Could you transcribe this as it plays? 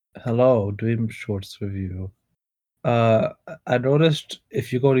Hello, Dream Shorts review. I noticed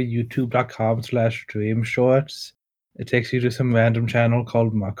if you go to youtube.com/Dream Shorts, it takes you to some random channel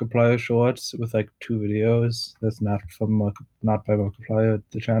called Markiplier Shorts with like 2 videos. That's not not by Markiplier,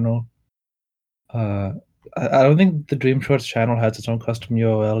 the channel. I don't think the Dream Shorts channel has its own custom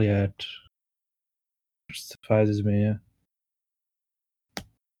URL yet, which surprises me.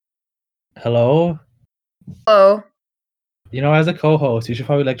 Hello? Hello. As a co-host, you should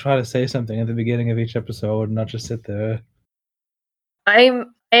probably like try to say something at the beginning of each episode and not just sit there.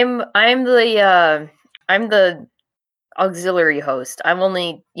 I'm the auxiliary host. I'm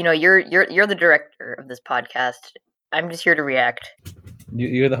only you're the director of this podcast. I'm just here to react.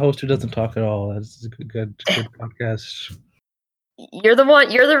 You're the host who doesn't talk at all. That's a good podcast. You're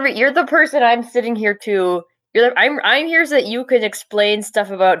the person I'm sitting here to. I'm here so that you can explain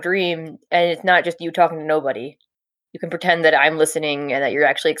stuff about Dream, and it's not just you talking to nobody. You can pretend that I'm listening and that you're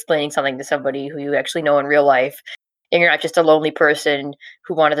actually explaining something to somebody who you actually know in real life, and you're not just a lonely person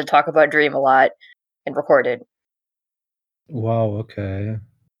who wanted to talk about Dream a lot and record it. Wow, okay.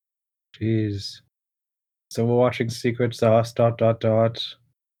 Jeez. So we're watching Secret Sauce ... Do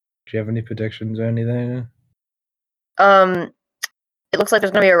you have any predictions or anything? It looks like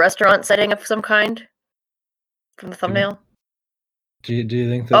there's gonna be a restaurant setting of some kind from the thumbnail. Do you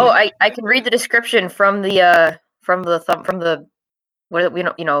think that? Oh, I can read the description from the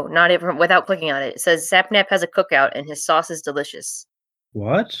not even without clicking on it. It says Sapnap has a cookout and his sauce is delicious.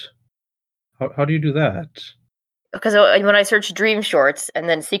 What? How do you do that? Because when I search Dream Shorts and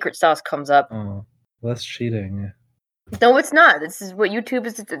then Secret Sauce comes up. Oh, well, that's cheating. No, it's not. This is what YouTube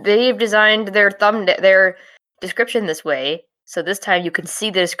is. They've designed their description this way, so this time you can see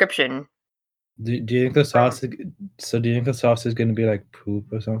the description. Do you think the sauce? So do you think the sauce is going to be like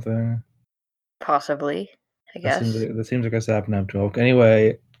poop or something? Possibly, I guess. That seems like a Sapnap joke.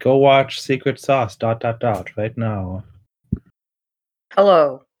 Anyway, go watch Secret Sauce ... right now.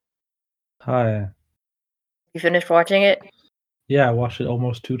 Hello. Hi. You finished watching it? Yeah, I watched it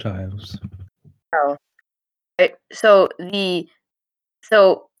almost 2 times. Oh. Fadoom,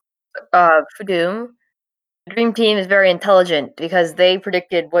 the Dream Team is very intelligent because they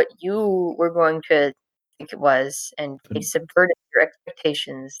predicted what you were going to think it was, and they subverted your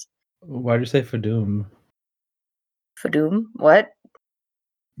expectations. Why'd you say Fadoom? Fadoom? What?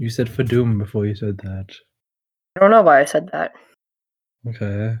 You said Fadoom before you said that. I don't know why I said that.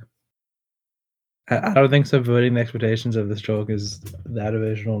 Okay. I don't think subverting the expectations of this joke is that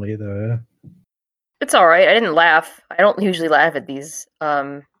original either. It's alright. I didn't laugh. I don't usually laugh at these.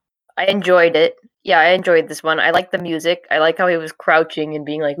 I enjoyed it. Yeah, I enjoyed this one. I like the music. I like how he was crouching and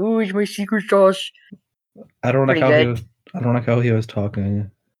being like, "Ooh, it's my secret sauce." I don't like how he was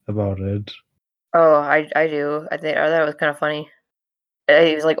talking about it. Oh, I do. I thought it was kind of funny.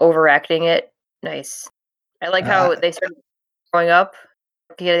 He was like overacting it. Nice. I like how they started growing up.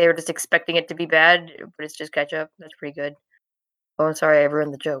 Yeah, they were just expecting it to be bad, but it's just ketchup. That's pretty good. Oh, I'm sorry I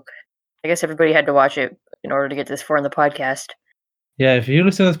ruined the joke. I guess everybody had to watch it in order to get this far in the podcast. Yeah, if you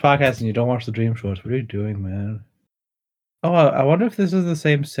listen to this podcast and you don't watch the Dream Shorts, what are you doing, man? Oh, I wonder if this is the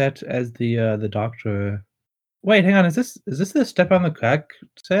same set as the Doctor. Wait, hang on. Is this the Step on the Crack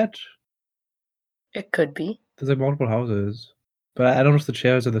set? It could be. There's like multiple houses, but I don't know if the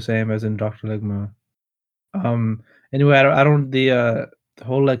chairs are the same as in Dr. Ligma. Anyway, I don't the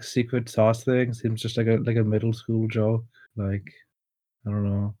whole like secret sauce thing seems just like a middle school joke. Like, I don't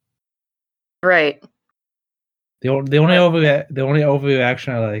know. Right. The only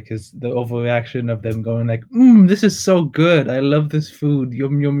overreaction I like is the overreaction of them going like, this is so good. I love this food.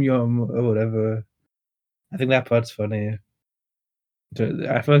 Yum yum yum or whatever. I think that part's funny.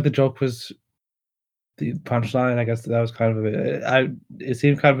 I feel like the joke was the punchline. I guess that was kind of it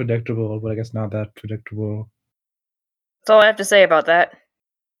seemed kind of predictable, but I guess not that predictable. That's all I have to say about that.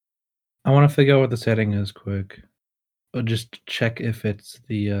 I want to figure out what the setting is quick. Or just check if it's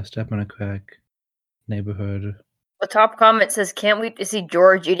the Step on a Crack neighborhood. The top comment says, "Can't wait to see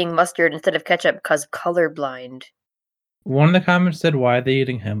George eating mustard instead of ketchup because colorblind." One of the comments said, "Why are they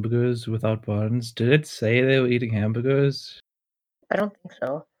eating hamburgers without buns?" Did it say they were eating hamburgers? I don't think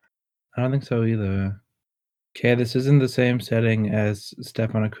so. I don't think so either. Okay, this isn't the same setting as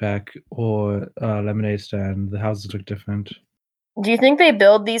Step on a Crack or Lemonade Stand. The houses look different. Do you think they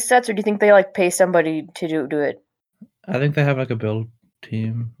build these sets, or do you think they like pay somebody to do it? I think they have like a build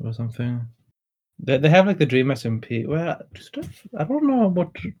team or something. They have like the Dream SMP. Well, I don't know what.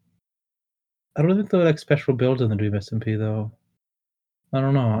 I don't think there are like special builds in the Dream SMP though. I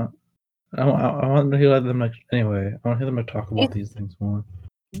don't know. I want to hear them like anyway. I want to hear them talk about these things more.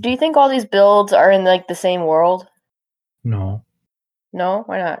 Do you think all these builds are in like the same world? No. No,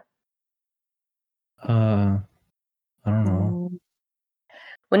 why not? I don't know.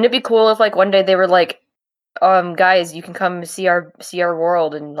 Wouldn't it be cool if like one day they were like, guys, you can come see our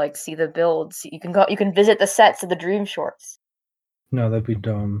world and like see the builds. You can visit the sets of the Dream Shorts. No, that'd be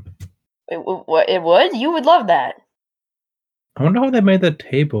dumb. It would? You would love that. I wonder how they made that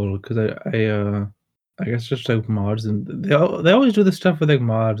table because I guess just like mods and they always do this stuff with like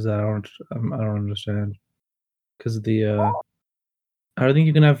mods that I don't understand because I don't think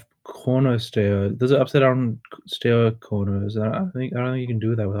you can have corner stair. There's an upside down stair corners. I don't think you can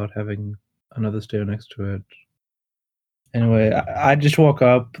do that without having another stair next to it. Anyway, I just woke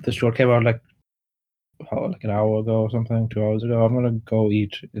up. The short came out like an hour ago or something, 2 hours ago. I'm gonna go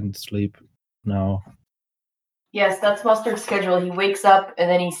eat and sleep now. Yes, that's Mustard's schedule. He wakes up and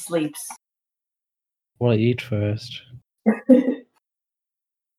then he sleeps. Well, I eat first.